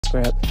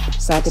script.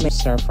 Decided to make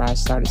stir fry.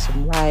 Started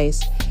some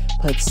rice,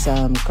 put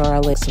some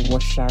garlic, some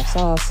Worcestershire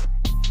sauce.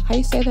 How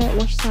you say that?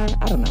 Worcestershire?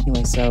 I don't know.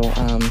 Anyway, so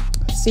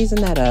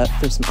season that up.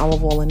 Threw some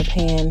olive oil in the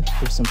pan.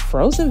 Threw some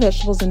frozen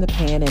vegetables in the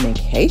pan. And in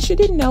case you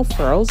didn't know,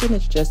 frozen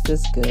is just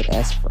as good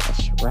as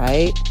fresh,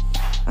 right?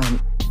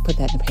 Put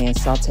that in the pan,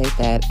 sauteed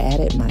that,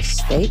 added my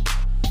steak,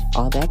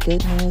 all that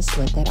goodness,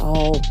 let that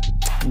all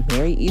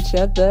marry each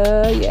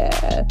other,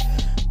 yeah.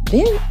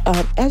 Then,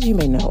 as you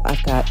may know,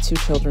 I've got 2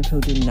 children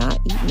who do not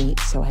eat meat,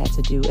 so I had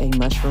to do a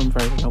mushroom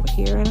version over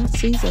here, and I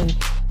seasoned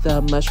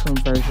the mushroom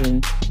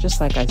version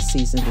just like I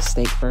seasoned the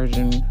steak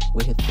version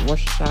with the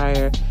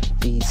Worcestershire,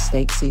 the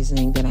steak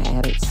seasoning. Then I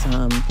added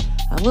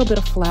a little bit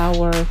of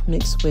flour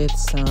mixed with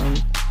some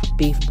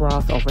beef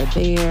broth over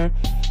there,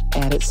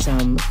 added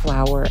some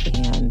flour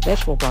and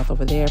vegetable broth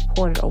over there,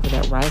 poured it over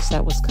that rice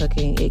that was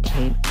cooking. It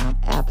came out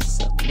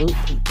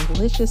absolutely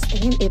delicious,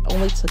 and it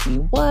only took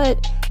me,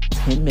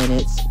 10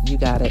 minutes. You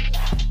got it.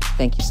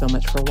 Thank you so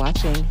much for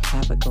watching.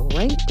 Have a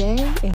great day. And